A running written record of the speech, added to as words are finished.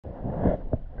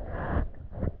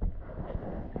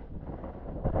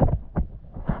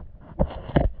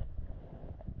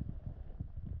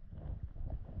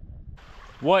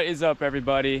What is up,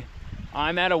 everybody?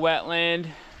 I'm at a wetland.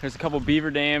 There's a couple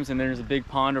beaver dams and there's a big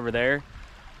pond over there.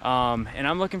 And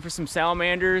I'm looking for some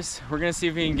salamanders. We're gonna see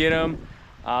if we can get them.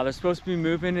 They're supposed to be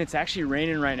moving. It's actually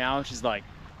raining right now, which is like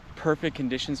perfect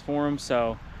conditions for them.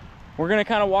 So we're gonna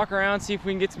kind of walk around, see if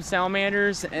we can get some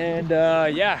salamanders, and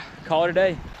yeah, call it a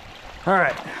day. All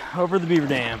right, over the beaver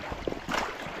dam.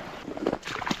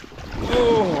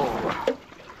 Oh,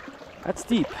 that's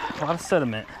deep, a lot of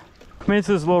sediment. Made it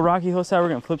to this little rocky hillside. We're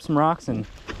gonna flip some rocks and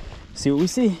see what we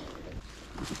see.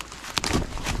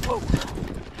 Whoa.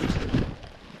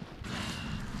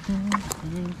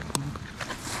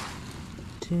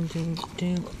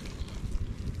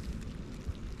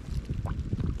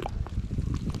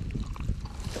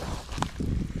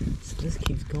 So this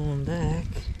keeps going back.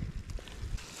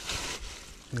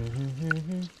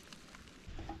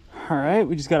 All right,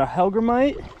 we just got a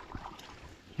hellgrammite.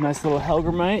 Nice little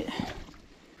hellgrammite.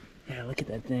 Yeah, look at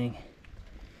that thing.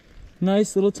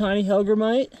 Nice little tiny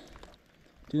hellgrammite.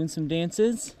 Doing some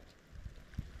dances.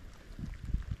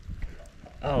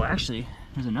 Oh, actually,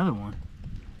 there's another one.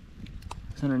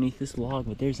 It's underneath this log,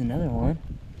 but there's another one.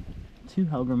 2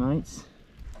 hellgrammites.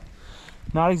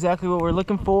 Not exactly what we're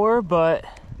looking for, but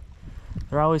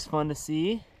they're always fun to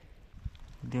see.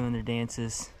 Doing their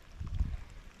dances.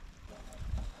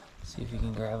 See if you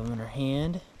can grab them in her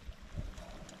hand.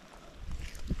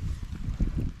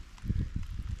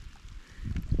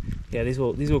 Yeah, these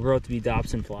will grow up to be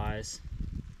Dobson flies.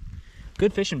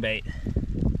 Good fishing bait.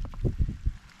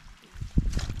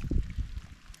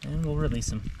 And we'll release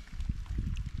them.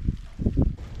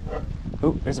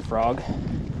 Oh, there's a frog.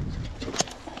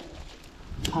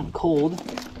 Kind of cold,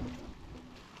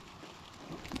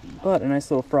 but a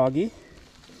nice little froggy.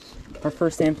 Our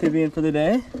first amphibian for the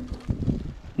day.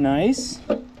 Nice.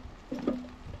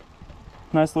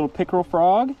 Nice little pickerel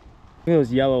frog. Look at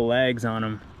those yellow legs on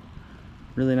him.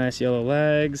 Really nice yellow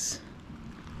legs.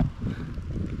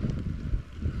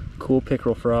 Cool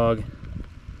pickerel frog.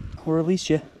 We'll release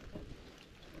you.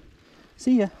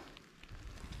 See ya.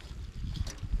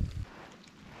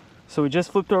 So we just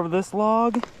flipped over this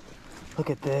log. Look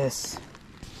at this.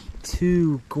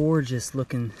 2 gorgeous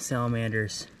looking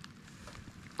salamanders.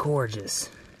 Gorgeous.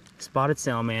 Spotted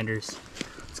salamanders.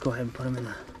 Let's go ahead and put them in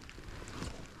the...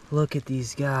 Look at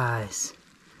these guys.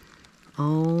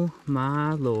 Oh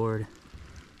my Lord.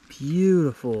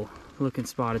 Beautiful looking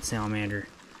spotted salamander.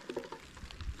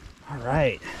 All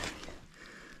right,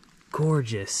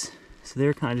 gorgeous. So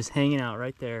they're kind of just hanging out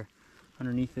right there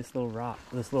underneath this little rock,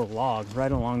 this little log,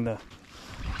 right along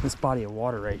this body of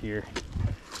water right here.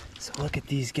 So look at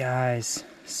these guys,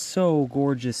 so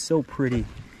gorgeous, so pretty.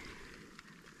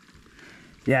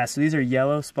 Yeah, so these are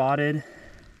yellow spotted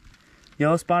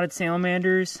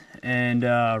salamanders, and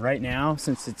right now,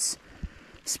 since it's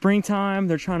springtime,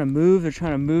 they're trying to move. They're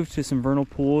trying to move to some vernal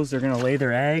pools. They're gonna lay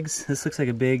their eggs. This looks like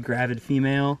a big gravid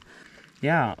female.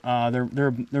 Yeah,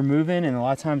 they're moving, and a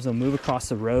lot of times they'll move across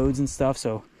the roads and stuff.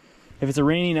 So if it's a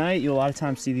rainy night, you'll a lot of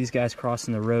times see these guys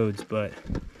crossing the roads. But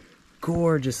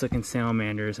gorgeous looking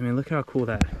salamanders. I mean, look how cool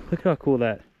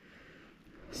that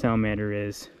salamander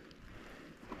is.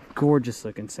 Gorgeous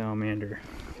looking salamander.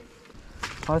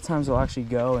 A lot of times they'll actually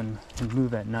go and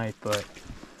move at night, but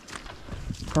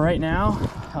for right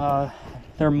now,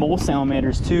 they're mole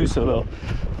salamanders too, so they'll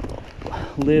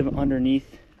live underneath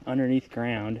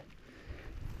ground.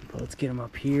 But let's get them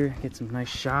up here, get some nice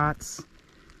shots.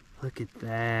 Look at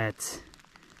that.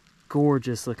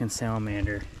 Gorgeous looking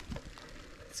salamander.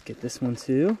 Let's get this one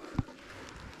too.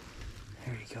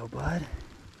 There you go, bud.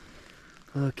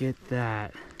 Look at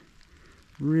that.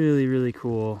 Really, really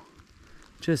cool.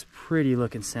 Just pretty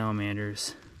looking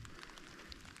salamanders.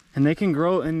 And they can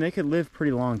grow, and they could live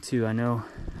pretty long too. I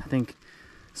think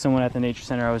someone at the nature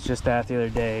center I was just at the other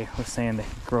day was saying they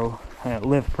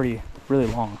live really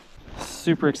long.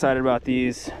 Super excited about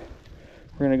these.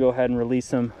 We're gonna go ahead and release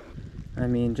them. I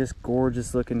mean, just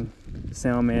gorgeous looking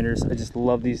salamanders. I just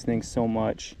love these things so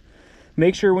much.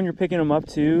 Make sure when you're picking them up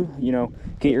too, you know,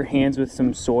 get your hands with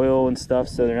some soil and stuff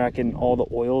so they're not getting all the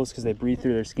oils because they breathe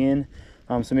through their skin.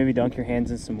 So maybe dunk your hands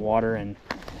in some water and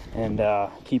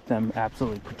keep them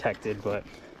absolutely protected. But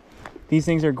these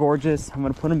things are gorgeous. I'm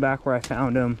gonna put them back where I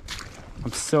found them.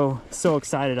 I'm so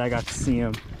excited I got to see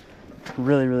them.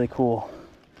 Really, really cool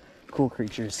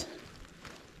creatures.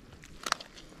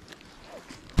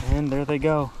 And there they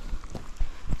go,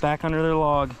 back under their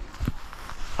log.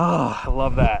 Oh, I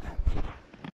love that.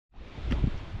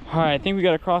 All right, I think we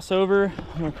got to cross over.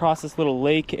 I'm gonna cross this little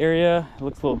lake area. It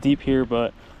looks a little deep here,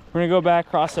 but we're gonna go back,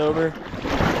 cross over.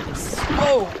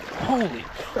 Oh, holy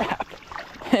crap.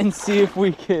 And see if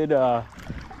we could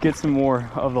get some more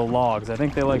of the logs. I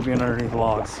think they like being underneath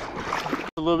logs.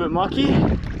 A little bit mucky,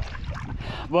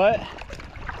 but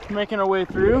making our way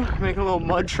through, making a little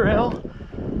mud trail.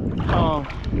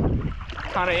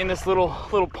 Kind of in this little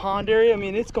pond area. I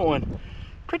mean, it's going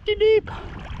pretty deep.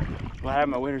 Well, I have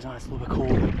my waders on, it's a little bit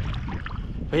cold.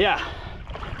 But yeah,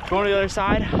 going to the other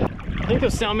side. I think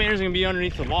those salamanders are gonna be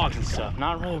underneath the logs and stuff.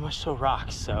 Not really much so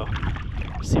rocks, so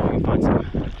let's see if we can find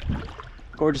some.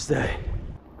 Gorgeous day.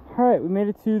 All right, we made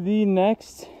it to the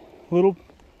next little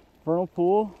vernal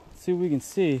pool. Let's see what we can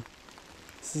see.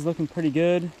 This is looking pretty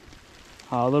good.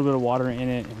 A little bit of water in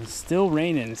it, and it's still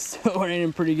raining. It's still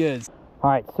raining pretty good. All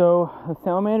right, so the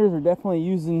salamanders are definitely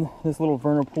using this little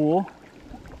vernal pool.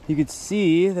 You could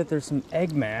see that there's some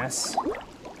egg mass.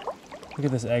 Look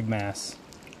at this egg mass.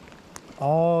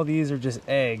 All these are just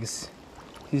eggs.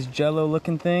 These jello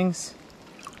looking things,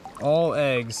 all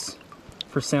eggs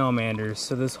for salamanders.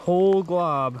 So this whole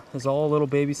glob is all little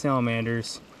baby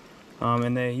salamanders.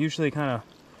 And they usually kind of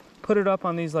put it up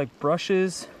on these like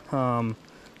brushes,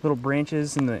 little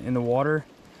branches in the water.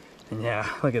 And yeah,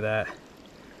 look at that.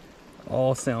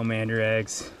 All salamander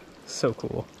eggs. So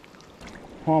cool.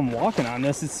 While I'm walking on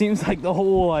this, it seems like the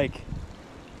whole, like,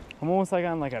 I'm almost like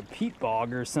on like a peat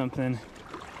bog or something.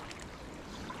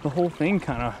 The whole thing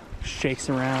kind of shakes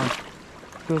around.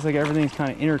 Feels like everything's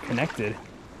kind of interconnected.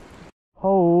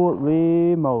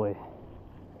 Holy moly.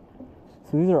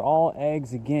 So these are all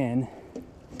eggs again.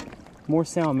 More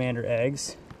salamander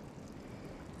eggs.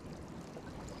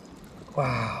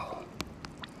 Wow.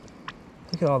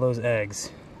 Look at all those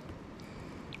eggs.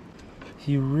 If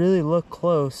you really look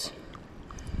close,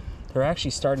 they're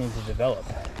actually starting to develop.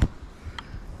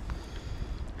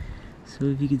 So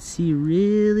if you can see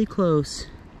really close,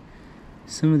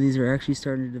 some of these are actually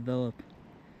starting to develop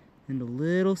into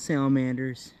little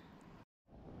salamanders.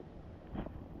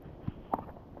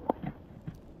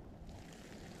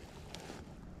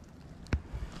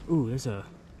 Ooh, there's a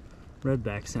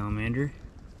redback salamander.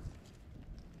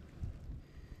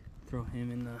 Throw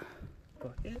him in the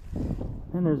bucket.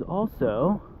 And there's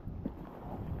also,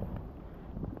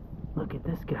 look at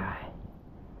this guy.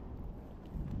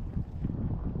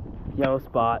 Yellow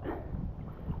spot.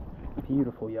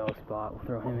 Beautiful yellow spot. We'll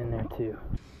throw him in there too.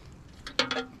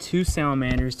 Two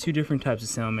salamanders, two different types of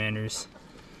salamanders.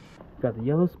 Got the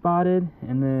yellow spotted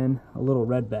and then a little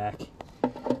redback.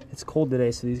 It's cold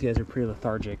today, so these guys are pretty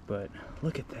lethargic, but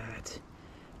look at that.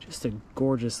 Just a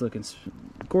gorgeous looking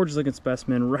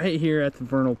specimen right here at the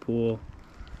vernal pool.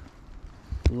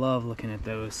 Love looking at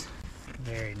those.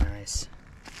 Very nice.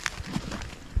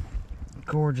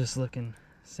 Gorgeous looking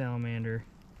salamander.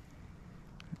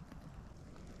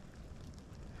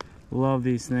 Love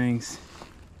these things.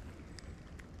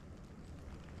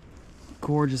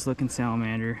 Gorgeous looking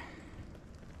salamander.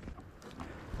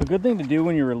 A good thing to do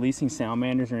when you're releasing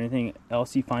salamanders or anything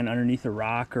else you find underneath a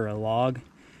rock or a log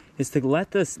is to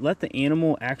let the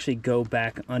animal actually go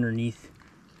back underneath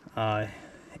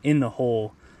in the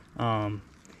hole.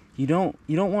 You don't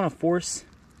want to force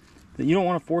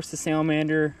the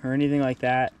salamander or anything like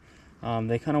that.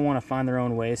 They kind of want to find their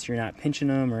own way, so you're not pinching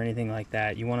them or anything like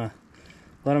that. You want to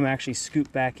let them actually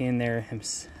scoot back in there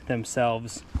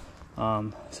themselves,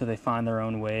 so they find their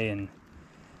own way. And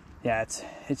yeah,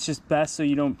 it's just best so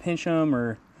you don't pinch them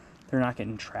or they're not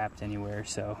getting trapped anywhere.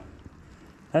 So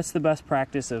that's the best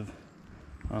practice of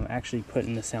actually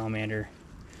putting the salamander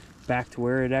back to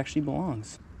where it actually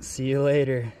belongs. See you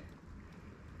later.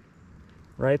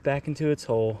 Right back into its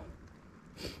hole.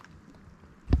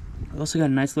 I also got a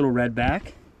nice little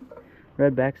redback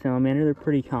salamander. They're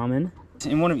pretty common.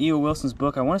 In one of E.O. Wilson's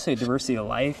book, I want to say Diversity of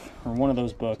Life, or one of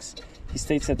those books, he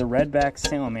states that the redback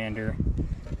salamander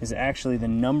is actually the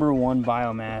 #1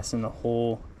 biomass in the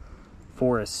whole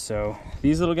forest. So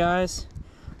these little guys,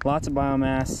 lots of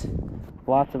biomass,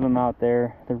 lots of them out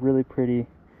there. They're really pretty,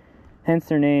 hence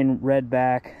their name,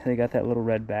 redback. They got that little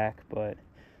redback, but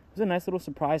it was a nice little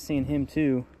surprise seeing him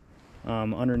too,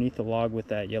 underneath the log with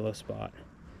that yellow spot.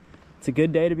 It's a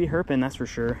good day to be herping, that's for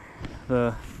sure.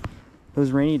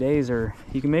 Those rainy days are,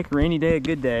 you can make a rainy day a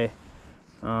good day,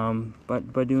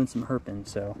 but by doing some herping.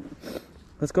 So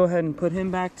let's go ahead and put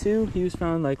him back too. He was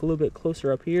found like a little bit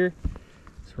closer up here,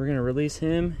 so we're gonna release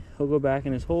him. He'll go back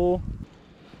in his hole.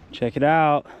 Check it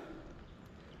out,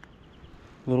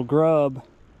 little grub.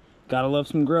 Gotta love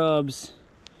some grubs.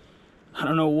 I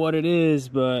don't know what it is,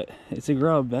 but it's a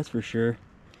grub, that's for sure.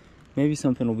 Maybe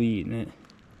something will be eating it.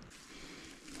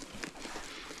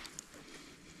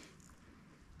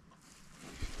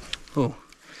 Oh,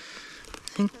 I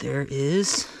think there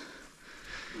is.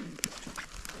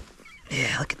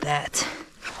 Yeah, look at that.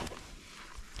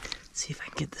 Let's see if I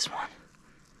can get this one.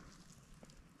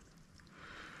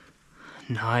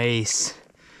 Nice.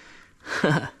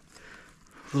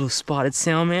 Little spotted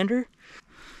salamander.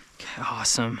 Okay,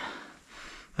 awesome.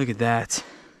 Look at that.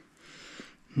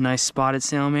 Nice spotted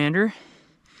salamander.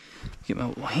 Get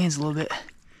my hands a little bit.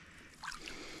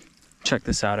 Check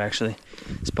this out, actually.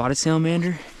 Spotted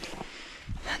salamander.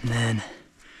 And then,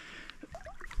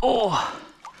 oh,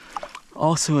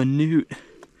 also a newt.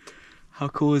 How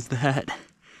cool is that?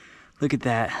 Look at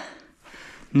that.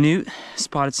 Newt,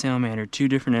 spotted salamander, two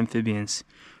different amphibians.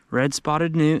 Red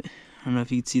spotted newt. I don't know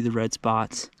if you can see the red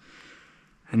spots.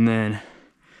 And then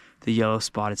the yellow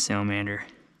spotted salamander.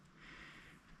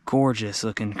 Gorgeous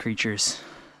looking creatures.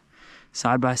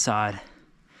 Side by side.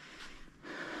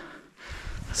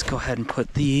 Let's go ahead and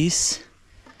put these.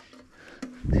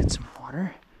 Get some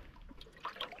water.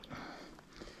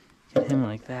 Get him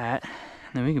like that.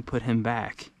 And then we can put him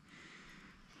back.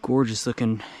 Gorgeous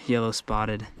looking yellow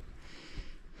spotted.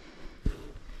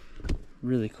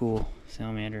 Really cool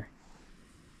salamander.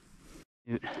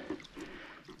 Newt.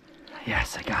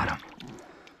 Yes, I got him.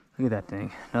 Look at that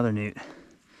thing. Another newt.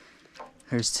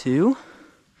 There's two.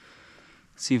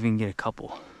 Let's see if we can get a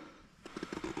couple.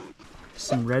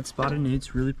 Some red spotted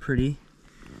newts, really pretty.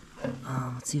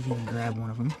 Let's see if we can grab one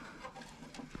of them.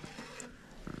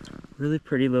 Really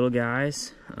pretty little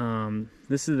guys.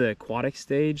 This is the aquatic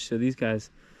stage, so these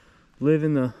guys live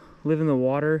in the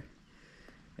water,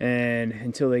 and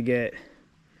until they get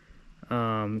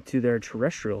to their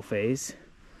terrestrial phase.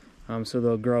 So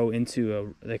they'll grow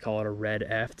into they call it a red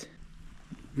eft.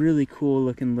 Really cool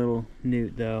looking little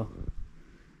newt though.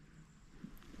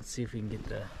 Let's see if we can get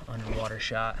the underwater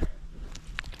shot.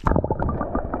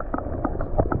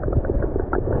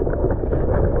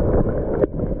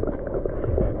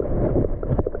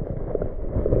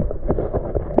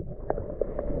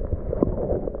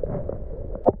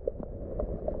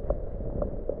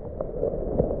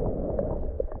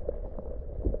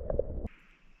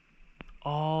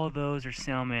 All those are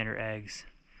salamander eggs.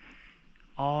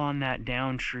 All on that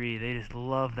down tree. They just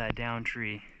love that down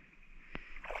tree.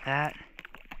 That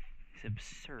is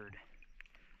absurd.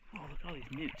 Oh, look at all these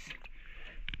newts.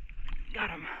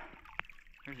 Got him.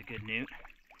 There's a good newt.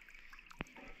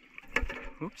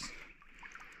 Oops.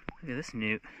 Look at this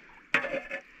newt.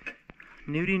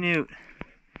 Newty newt.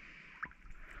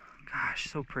 Gosh,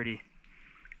 so pretty.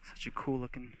 Such a cool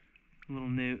looking little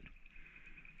newt.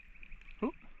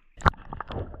 Oop.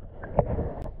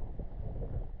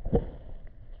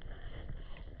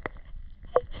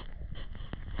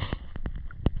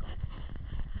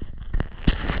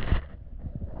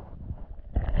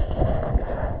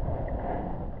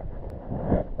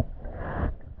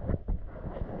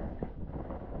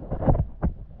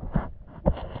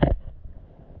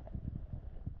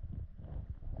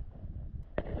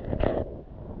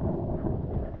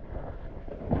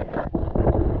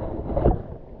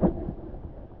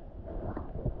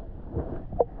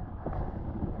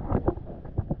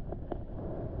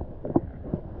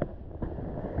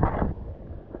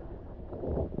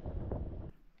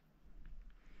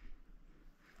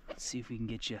 Let's see if we can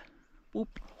get you.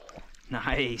 Whoop.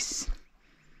 Nice.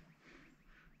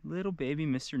 Little baby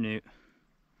Mr. Newt.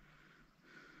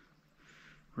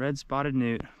 Red spotted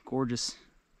newt. Gorgeous.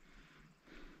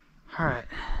 Alright.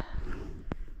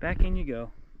 Back in you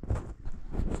go.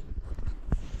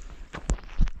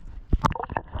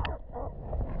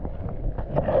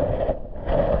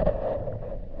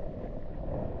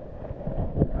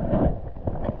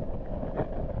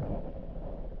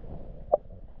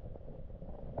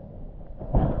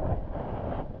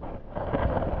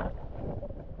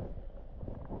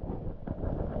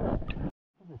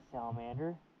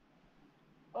 Salamander.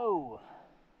 Oh,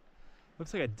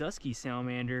 looks like a dusky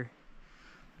salamander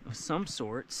of some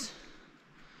sorts.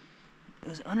 It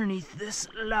was underneath this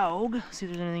log. See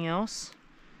if there's anything else.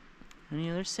 Any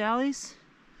other sallies?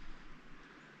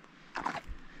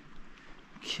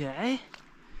 Okay.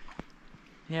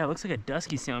 Yeah, it looks like a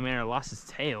dusky salamander lost his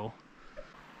tail.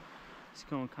 It's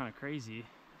going kind of crazy.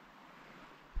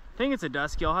 I think it's a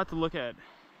dusky. I'll have to look at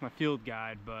my field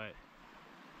guide, but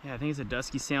yeah, I think it's a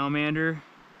dusky salamander.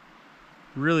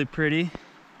 Really pretty.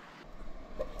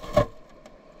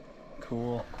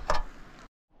 Cool.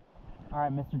 All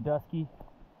right, Mr. Dusky.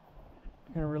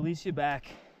 I'm gonna release you back.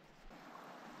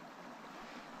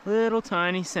 Little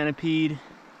tiny centipede.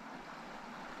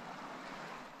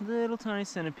 Little tiny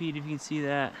centipede, if you can see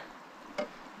that.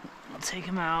 I'll take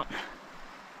him out,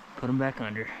 put him back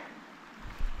under.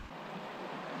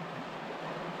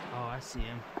 Oh, I see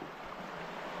him.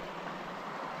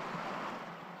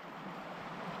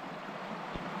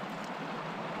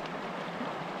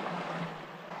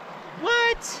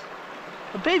 What?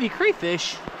 A baby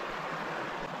crayfish?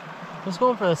 Let's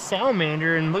go for the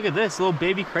salamander, and look at this little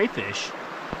baby crayfish.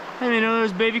 I didn't even know there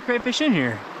was baby crayfish in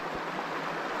here.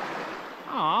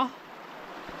 Aw,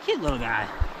 cute little guy.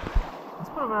 Let's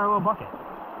put him in our little bucket.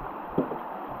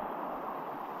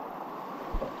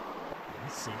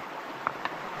 Let's see.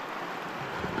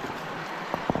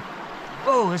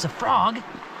 Oh, there's a frog.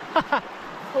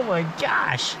 Oh my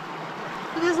gosh.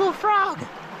 Look at this little frog.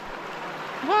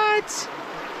 What?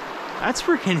 That's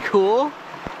freaking cool.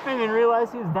 I didn't even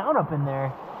realize he was down up in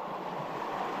there.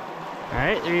 All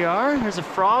right, there you are. There's a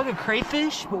frog, a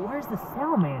crayfish, but where's the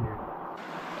salamander?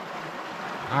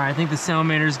 All right, I think the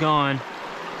salamander's gone.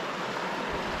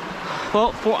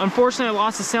 Well, unfortunately, I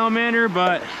lost the salamander,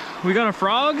 but we got a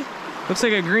frog. Looks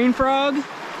like a green frog.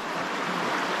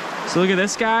 So look at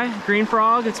this guy, green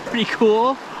frog. It's pretty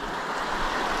cool.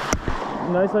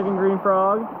 Nice looking green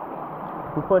frog.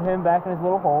 We put him back in his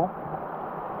little hole.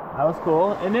 That was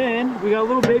cool. And then we got a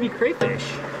little baby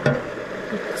crayfish.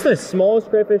 It's the smallest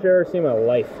crayfish I've ever seen in my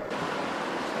life.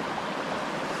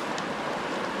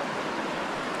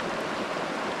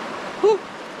 Whew.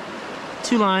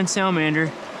 2-line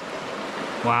salamander.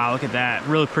 Wow, look at that.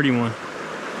 Really pretty one.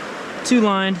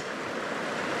 2-lined.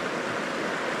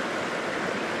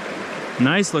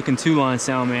 Nice looking 2-line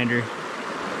salamander.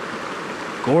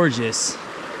 Gorgeous.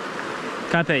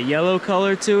 Got that yellow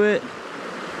color to it.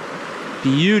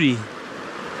 Beauty.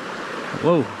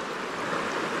 Whoa.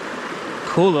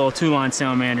 Cool little 2-line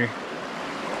salamander.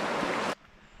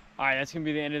 All right, that's gonna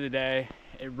be the end of the day.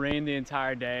 It rained the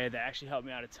entire day. That actually helped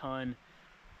me out a ton.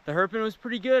 The herping was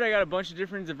pretty good. I got a bunch of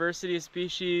different diversity of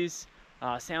species.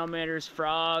 Salamanders,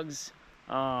 frogs,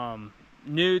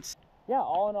 newts. Yeah,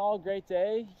 all in all, a great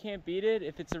day. You can't beat it.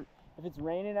 If it's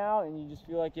raining out and you just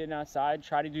feel like getting outside,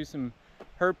 try to do some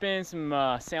herping,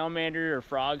 some salamander or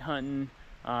frog hunting.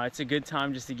 It's a good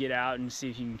time just to get out and see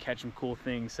if you can catch some cool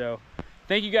things. So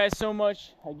thank you guys so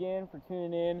much again for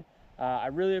tuning in. I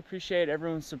really appreciate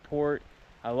everyone's support.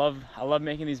 I love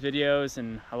making these videos,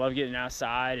 and I love getting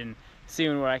outside and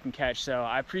seeing what I can catch. So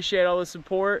I appreciate all the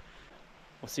support.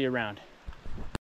 We'll see you around.